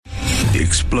The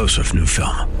explosive new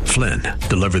film, Flynn,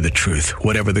 deliver the truth,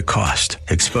 whatever the cost,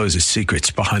 exposes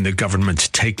secrets behind the government's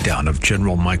takedown of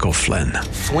General Michael Flynn.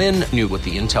 Flynn knew what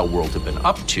the intel world had been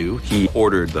up to. He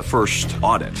ordered the first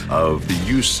audit of the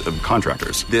use of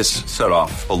contractors. This set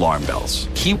off alarm bells.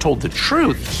 He told the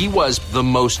truth. He was the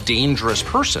most dangerous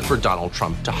person for Donald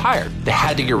Trump to hire. They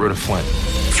had to get rid of Flynn.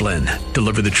 Flynn,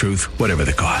 deliver the truth, whatever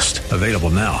the cost. Available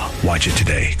now. Watch it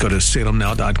today. Go to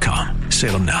salemnow.com.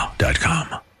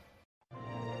 salemnow.com.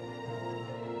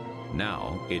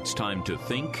 Now it's time to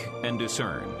think and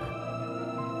discern.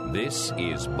 This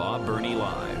is Bob Burney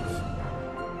Live.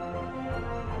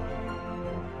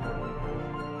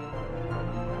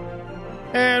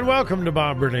 And welcome to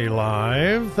Bob Burney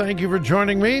Live. Thank you for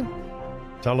joining me.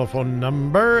 Telephone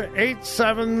number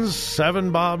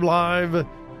 877-BOB-LIVE,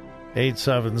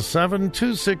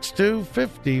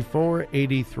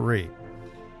 877-262-5483.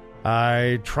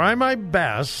 I try my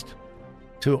best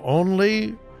to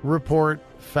only report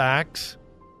facts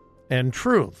and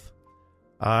truth.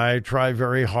 I try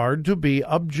very hard to be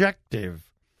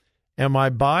objective. Am I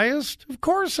biased? Of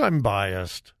course I'm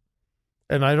biased.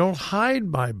 And I don't hide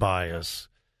my bias.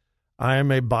 I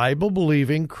am a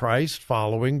Bible-believing,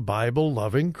 Christ-following,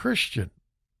 Bible-loving Christian.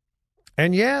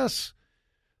 And yes,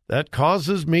 that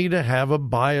causes me to have a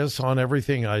bias on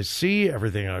everything I see,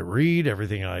 everything I read,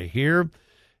 everything I hear,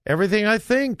 everything I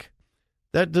think.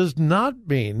 That does not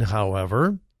mean,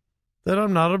 however, that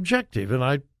I'm not objective, and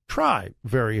I try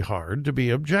very hard to be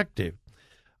objective.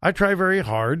 I try very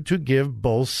hard to give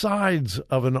both sides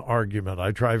of an argument.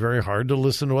 I try very hard to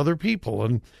listen to other people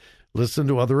and listen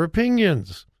to other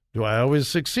opinions. Do I always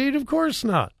succeed? Of course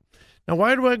not. Now,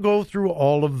 why do I go through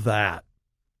all of that?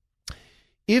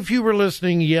 If you were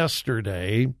listening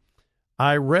yesterday,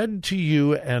 I read to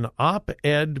you an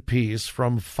op-ed piece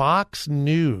from Fox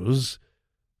News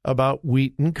about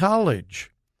Wheaton College.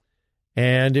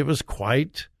 And it was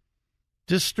quite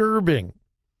disturbing.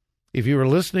 If you were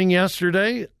listening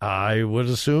yesterday, I would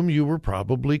assume you were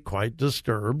probably quite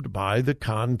disturbed by the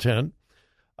content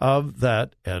of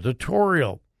that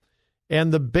editorial.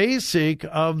 And the basic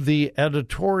of the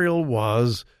editorial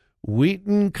was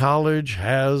Wheaton College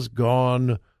has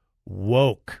gone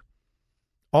woke.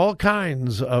 All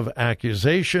kinds of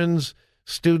accusations.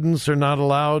 Students are not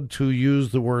allowed to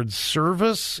use the word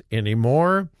service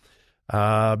anymore.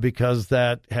 Because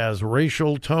that has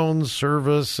racial tones,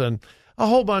 service, and a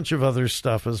whole bunch of other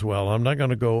stuff as well. I'm not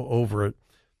going to go over it.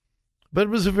 But it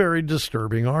was a very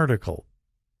disturbing article.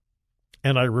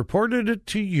 And I reported it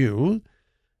to you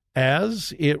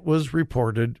as it was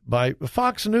reported by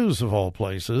Fox News, of all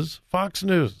places. Fox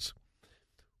News.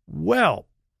 Well,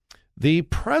 the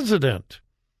president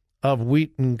of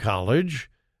Wheaton College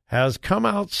has come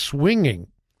out swinging.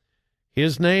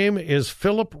 His name is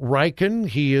Philip Ryken.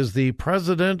 He is the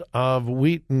president of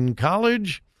Wheaton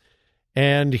College,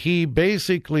 and he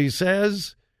basically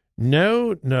says,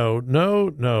 no.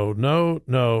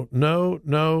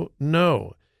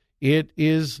 It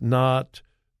is not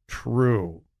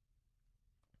true.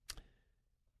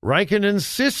 Ryken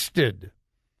insisted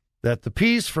that the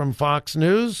piece from Fox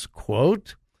News,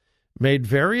 quote, made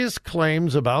various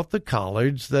claims about the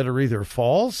college that are either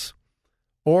false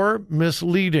or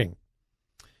misleading.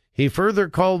 He further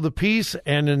called the piece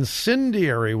an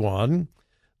incendiary one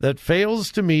that fails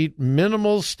to meet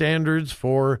minimal standards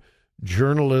for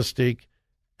journalistic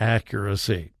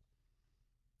accuracy.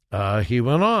 He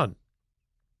went on.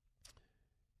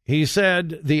 He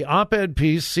said, the op-ed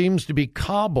piece seems to be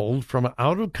cobbled from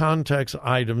out-of-context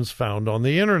items found on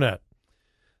the Internet.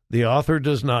 The author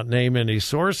does not name any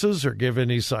sources or give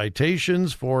any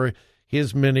citations for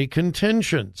his many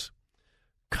contentions.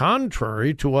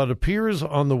 Contrary to what appears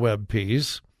on the web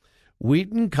piece,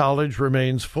 Wheaton College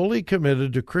remains fully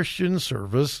committed to Christian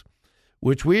service,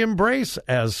 which we embrace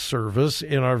as service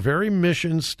in our very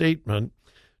mission statement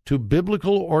to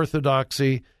biblical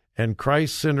orthodoxy and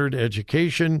Christ-centered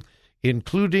education,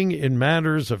 including in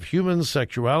matters of human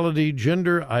sexuality,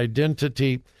 gender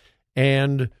identity,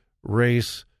 and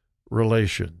race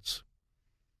relations.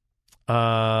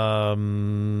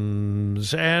 And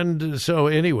so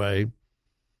anyway,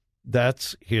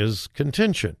 that's his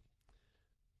contention.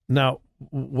 Now,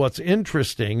 what's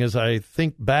interesting as I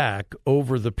think back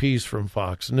over the piece from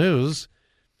Fox News,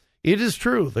 it is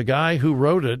true, the guy who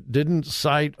wrote it didn't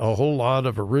cite a whole lot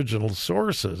of original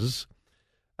sources.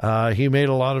 He made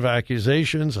a lot of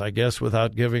accusations, I guess,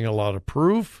 without giving a lot of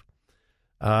proof.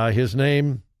 His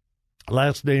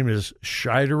last name is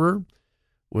Scheiderer,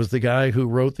 was the guy who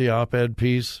wrote the op-ed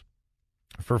piece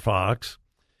for Fox.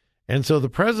 And so the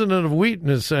president of Wheaton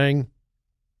is saying,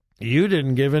 you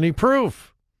didn't give any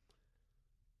proof.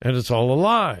 And it's all a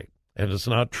lie. and it's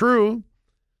not true.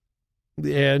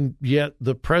 And yet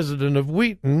the president of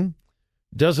Wheaton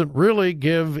doesn't really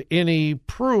give any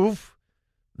proof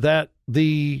that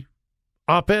the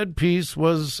op-ed piece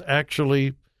was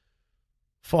actually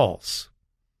false.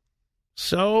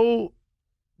 So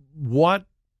what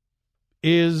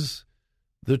is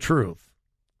the truth?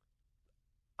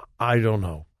 I don't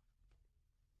know.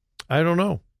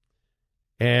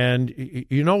 And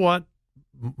you know what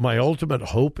my ultimate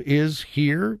hope is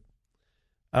here?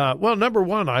 Well, number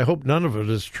one, I hope none of it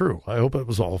is true. I hope it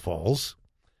was all false.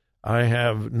 I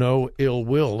have no ill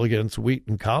will against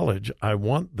Wheaton College. I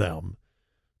want them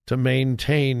to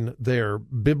maintain their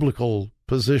biblical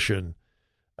position,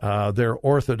 their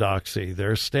orthodoxy,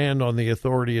 their stand on the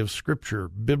authority of Scripture,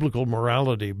 biblical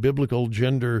morality, biblical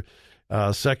gender,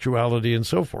 sexuality, and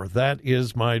so forth. That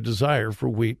is my desire for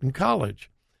Wheaton College.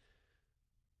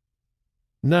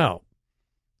 Now,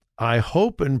 I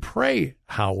hope and pray,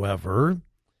 however,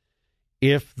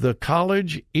 if the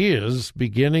college is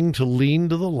beginning to lean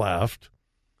to the left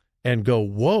and go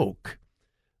woke,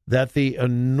 that the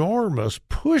enormous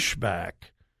pushback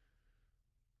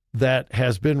that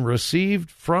has been received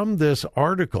from this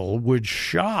article would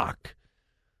shock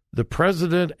the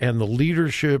president and the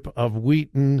leadership of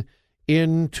Wheaton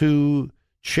into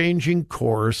changing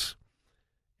course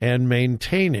and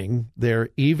maintaining their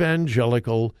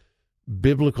evangelical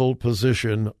biblical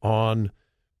position on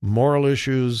moral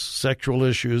issues, sexual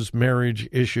issues, marriage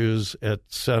issues,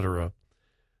 etc.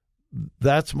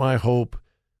 That's my hope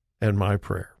and my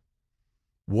prayer.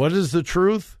 What is the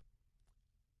truth?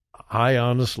 I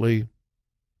honestly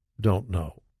don't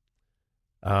know.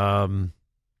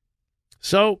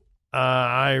 So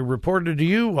I reported to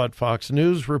you what Fox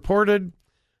News reported.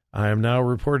 I am now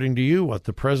reporting to you what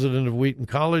the president of Wheaton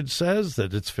College says,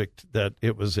 that that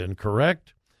it was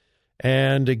incorrect.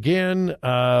 And again,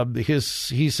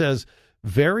 he says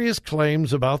various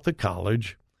claims about the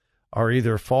college are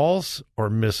either false or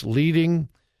misleading.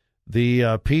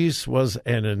 The piece was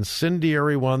an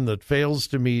incendiary one that fails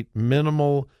to meet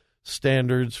minimal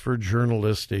standards for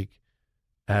journalistic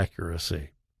accuracy.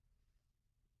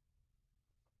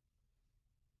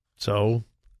 So,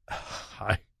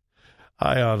 I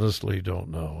honestly don't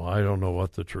know. I don't know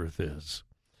what the truth is.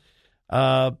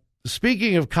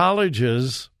 Speaking of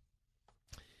colleges,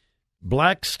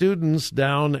 black students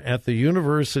down at the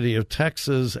University of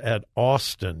Texas at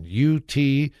Austin, UT,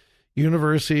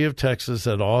 University of Texas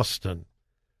at Austin,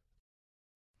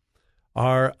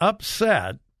 are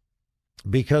upset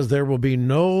because there will be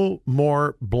no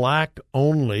more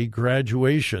black-only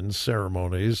graduation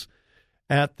ceremonies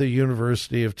at the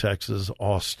University of Texas,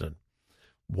 Austin.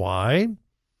 Why?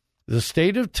 The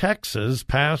state of Texas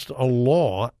passed a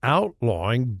law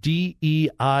outlawing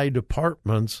DEI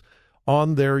departments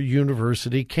on their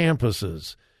university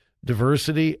campuses,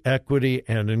 diversity, equity,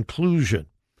 and inclusion.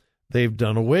 They've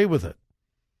done away with it.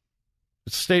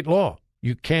 It's state law.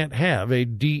 You can't have a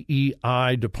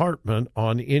DEI department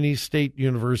on any state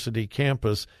university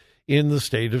campus in the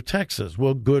state of Texas.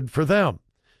 Well, good for them.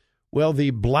 Well,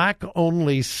 the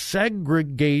black-only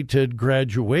segregated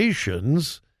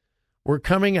graduations were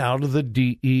coming out of the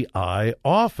DEI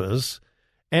office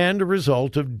and a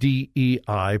result of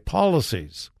DEI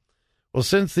policies. Well,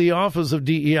 since the office of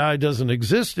DEI doesn't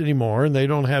exist anymore and they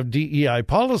don't have DEI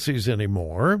policies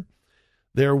anymore,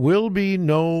 there will be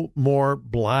no more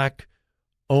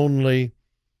black-only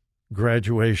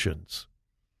graduations.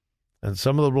 And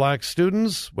some of the black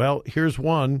students, well, here's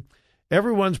one.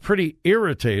 Everyone's pretty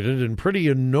irritated and pretty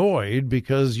annoyed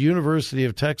because University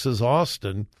of Texas,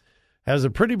 Austin has a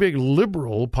pretty big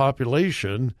liberal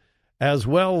population as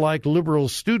well, like liberal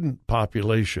student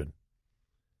population.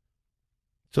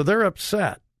 So they're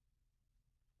upset.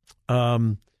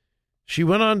 She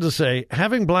went on to say,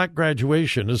 having black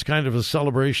graduation is kind of a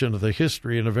celebration of the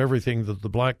history and of everything that the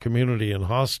black community in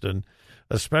Austin,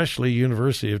 especially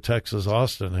University of Texas,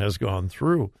 Austin, has gone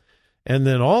through. And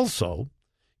then also,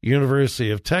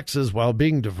 University of Texas, while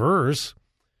being diverse,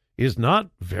 is not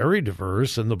very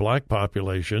diverse in the black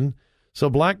population. So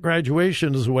black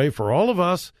graduation is a way for all of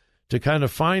us to kind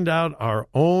of find out our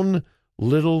own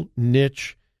little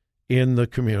niche in the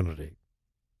community.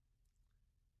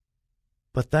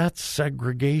 But that's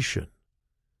segregation.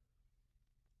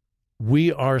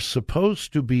 We are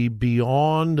supposed to be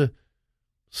beyond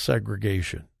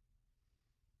segregation.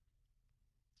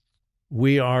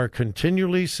 We are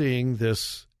continually seeing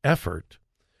this effort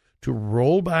to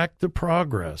roll back the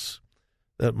progress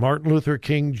that Martin Luther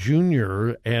King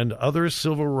Jr. and other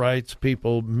civil rights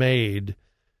people made.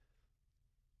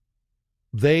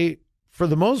 They, for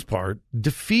the most part,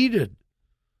 defeated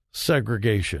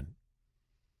segregation.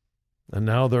 And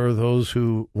now there are those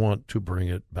who want to bring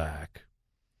it back.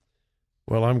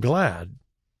 Well, I'm glad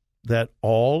that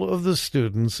all of the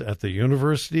students at the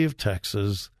University of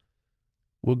Texas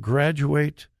will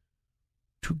graduate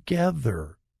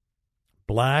together.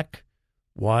 Black,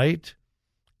 white,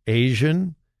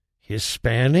 Asian,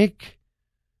 Hispanic,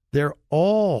 they're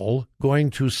all going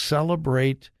to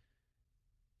celebrate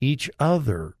each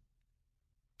other.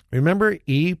 Remember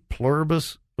E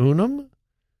pluribus unum?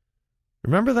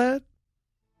 Remember that?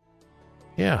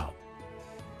 Yeah.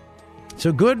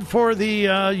 So good for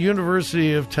the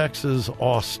University of Texas,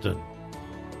 Austin.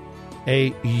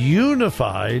 A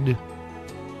unified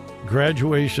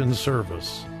graduation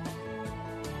service.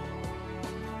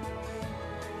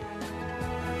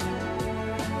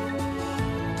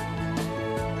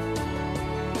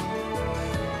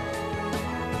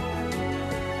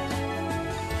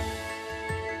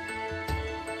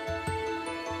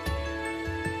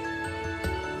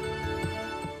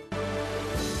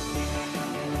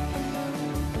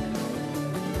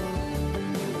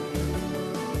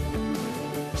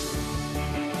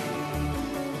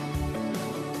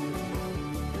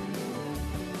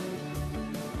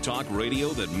 Talk radio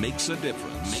that makes a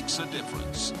difference. Makes a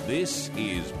difference. This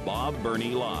is Bob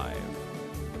Burney Live.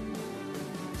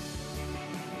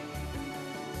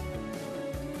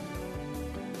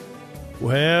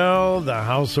 Well, the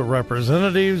House of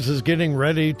Representatives is getting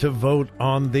ready to vote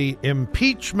on the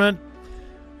impeachment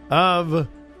of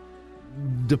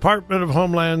Department of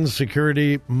Homeland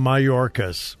Security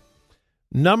Mayorkas.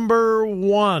 Number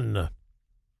one,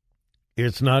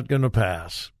 it's not going to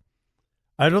pass.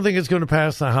 I don't think it's going to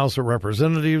pass the House of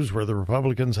Representatives, where the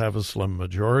Republicans have a slim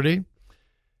majority.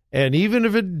 And even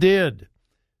if it did,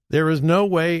 there is no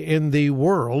way in the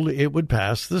world it would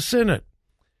pass the Senate.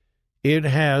 It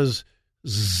has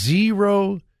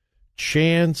zero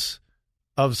chance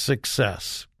of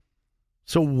success.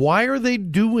 So why are they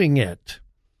doing it?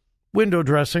 Window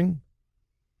dressing.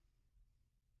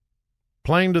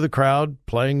 Playing to the crowd,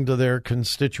 playing to their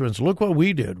constituents. Look what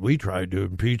we did. We tried to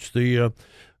impeach the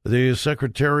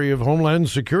Secretary of Homeland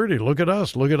Security. Look at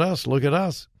us, look at us, look at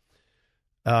us.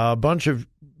 A bunch of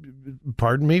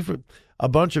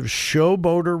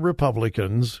showboater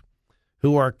Republicans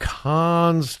who are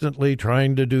constantly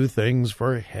trying to do things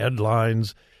for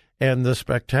headlines and the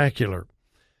spectacular.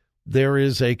 There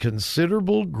is a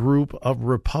considerable group of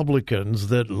Republicans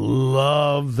that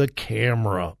love the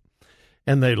camera,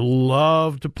 and they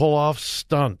love to pull off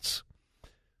stunts.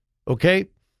 Okay?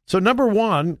 So number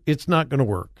one, it's not going to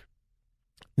work.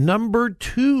 Number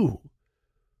two,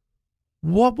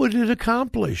 what would it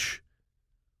accomplish?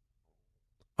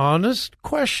 Honest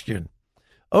question.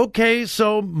 Okay,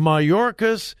 so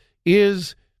Mayorkas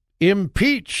is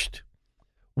impeached.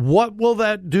 What will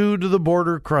that do to the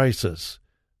border crisis?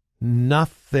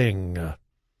 Nothing.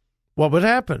 What would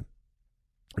happen?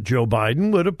 Joe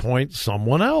Biden would appoint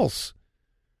someone else.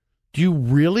 Do you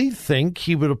really think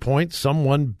he would appoint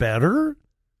someone better?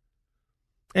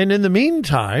 And in the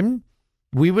meantime,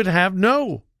 we would have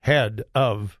no head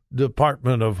of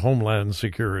Department of Homeland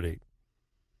Security,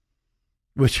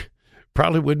 which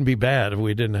probably wouldn't be bad if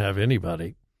we didn't have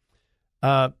anybody.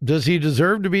 Does he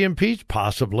deserve to be impeached?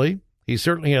 Possibly. He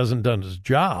certainly hasn't done his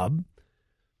job,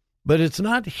 but it's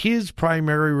not his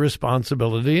primary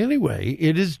responsibility anyway.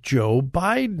 It is Joe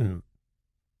Biden.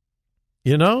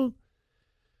 You know,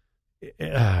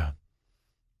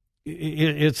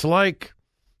 it's like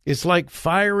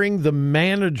firing the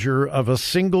manager of a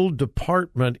single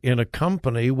department in a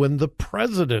company when the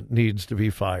president needs to be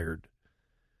fired.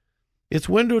 It's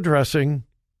window dressing.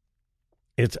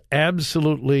 It's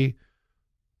absolutely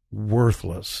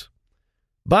worthless.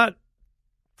 But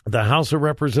the House of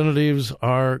Representatives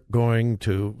are going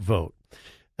to vote.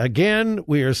 Again,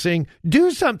 we are saying,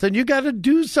 do something. You got to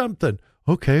do something.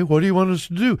 Okay, what do you want us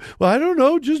to do? Well, I don't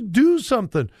know. Just do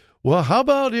something. Well, how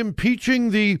about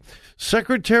impeaching the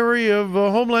Secretary of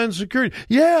Homeland Security?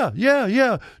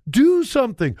 Yeah. Do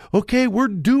something. Okay, we're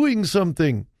doing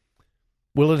something.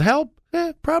 Will it help?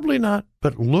 Probably not.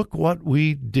 But look what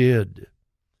we did.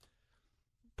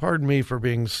 Pardon me for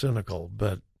being cynical,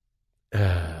 but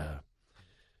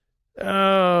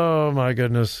oh, my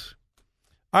goodness.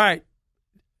 All right.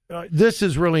 This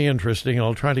is really interesting.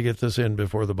 I'll try to get this in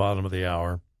before the bottom of the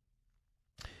hour.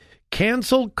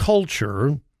 Cancel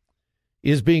culture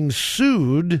is being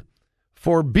sued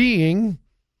for being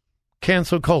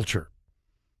cancel culture.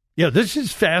 Yeah, this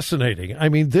is fascinating. I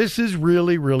mean, this is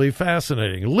really, really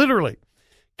fascinating. Literally,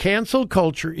 cancel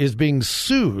culture is being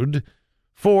sued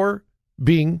for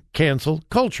being cancel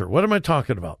culture. What am I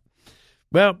talking about?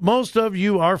 Well, most of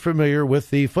you are familiar with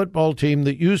the football team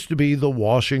that used to be the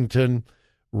Washington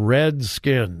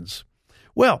Redskins.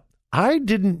 Well, I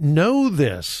didn't know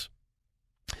this,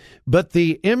 but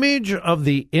the image of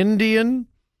the Indian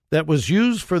that was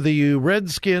used for the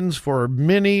Redskins for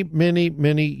many, many,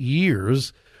 many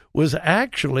years was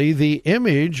actually the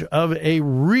image of a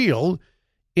real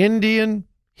Indian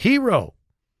hero.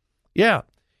 Yeah,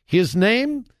 his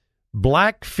name,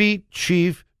 Blackfeet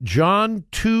Chief John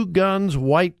Two Guns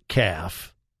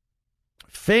Whitecalf.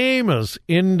 Famous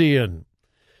Indian.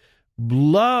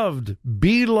 Beloved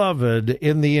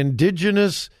in the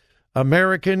indigenous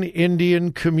American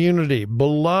Indian community.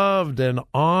 Beloved and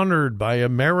honored by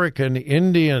American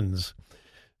Indians.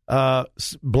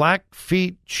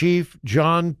 Blackfeet Chief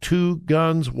John Two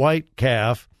Guns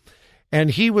Whitecalf. And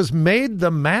he was made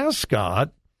the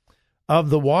mascot of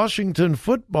the Washington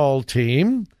football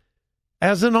team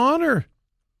as an honor,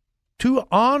 to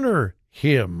honor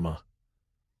him.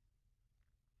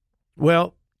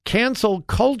 Well, cancel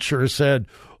culture said,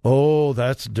 oh,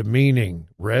 that's demeaning,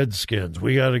 Redskins.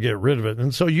 We got to get rid of it.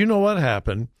 And so you know what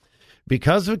happened?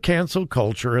 Because of cancel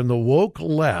culture and the woke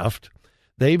left,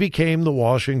 they became the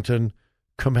Washington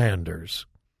Commanders.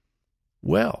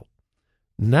 Well,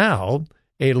 now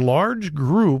a large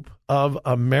group of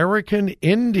American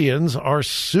Indians are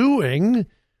suing,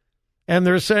 and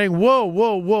they're saying, whoa,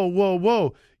 whoa, whoa, whoa,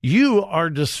 whoa, you are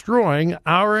destroying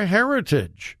our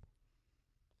heritage.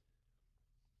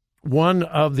 One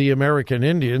of the American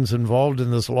Indians involved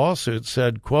in this lawsuit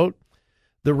said, quote,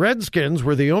 the Redskins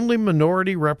were the only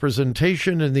minority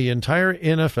representation in the entire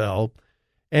NFL,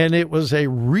 and it was a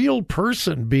real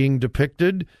person being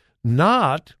depicted,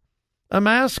 not a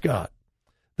mascot.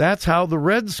 That's how the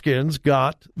Redskins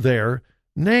got their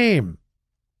name.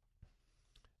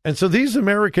 And so these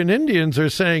American Indians are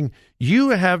saying, you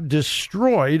have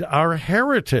destroyed our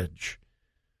heritage.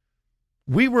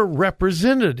 We were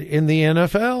represented in the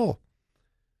NFL.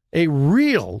 A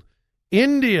real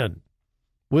Indian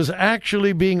was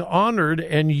actually being honored,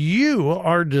 and you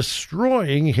are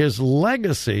destroying his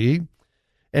legacy,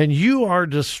 and you are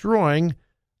destroying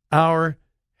our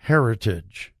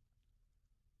heritage.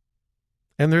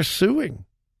 And they're suing.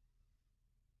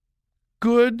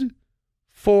 Good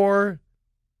for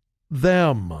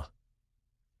them.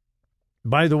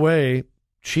 By the way,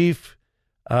 Chief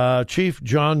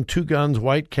John Two Guns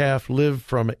Whitecalf lived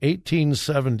from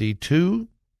 1872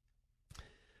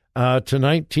 to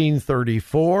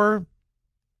 1934.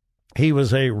 He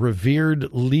was a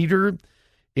revered leader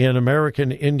in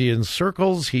American Indian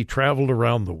circles. He traveled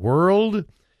around the world.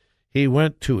 He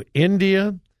went to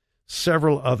India,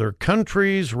 several other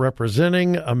countries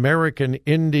representing American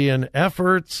Indian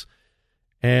efforts,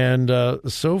 and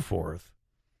so forth.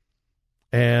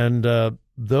 And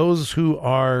those who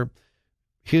are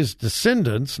his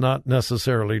descendants, not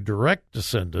necessarily direct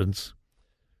descendants,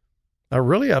 are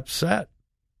really upset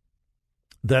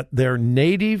that their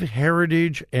native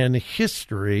heritage and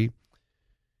history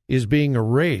is being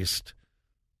erased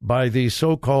by the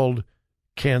so-called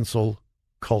cancel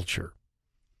culture.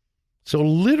 So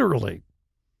literally,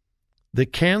 the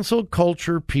cancel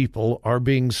culture people are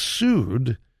being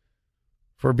sued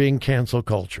for being cancel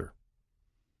culture.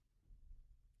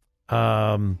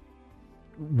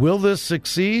 Will this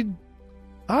succeed?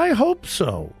 I hope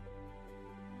so.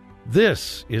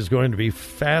 This is going to be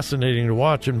fascinating to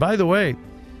watch. And by the way,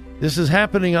 this is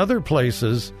happening other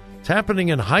places. It's happening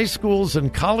in high schools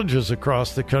and colleges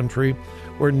across the country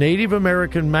where Native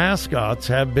American mascots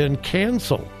have been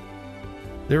canceled.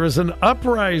 There is an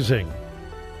uprising,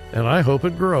 and I hope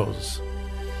it grows.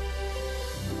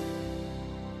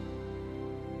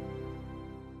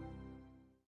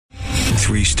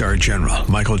 Three-star General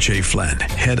Michael J. Flynn,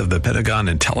 head of the Pentagon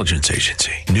Intelligence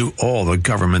Agency, knew all the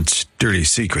government's dirty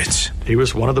secrets. He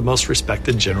was one of the most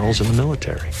respected generals in the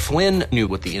military. Flynn knew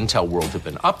what the intel world had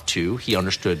been up to. He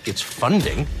understood its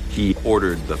funding. He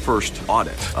ordered the first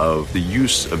audit of the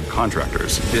use of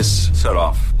contractors. This set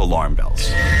off alarm bells.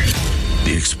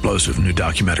 The explosive new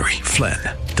documentary, Flynn,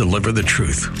 Deliver the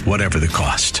Truth, Whatever the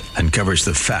Cost, uncovers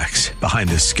the facts behind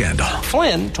this scandal.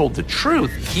 Flynn told the truth.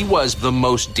 He was the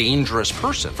most dangerous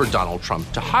person for Donald Trump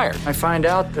to hire. I find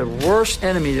out the worst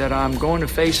enemy that I'm going to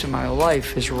face in my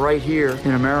life is right here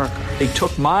in America. They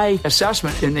took my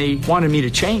assessment and they wanted me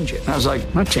to change it. And I was like,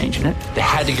 I'm not changing it. They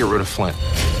had to get rid of Flynn.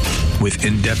 With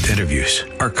in-depth interviews,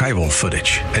 archival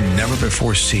footage, and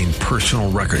never-before-seen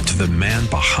personal records of the man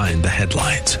behind the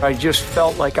headlines. I just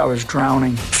felt like I was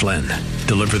drowning. Flynn,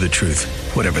 Deliver the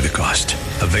Truth, Whatever the Cost.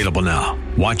 Available now.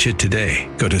 Watch it today.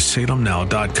 Go to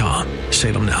salemnow.com.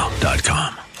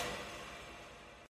 salemnow.com.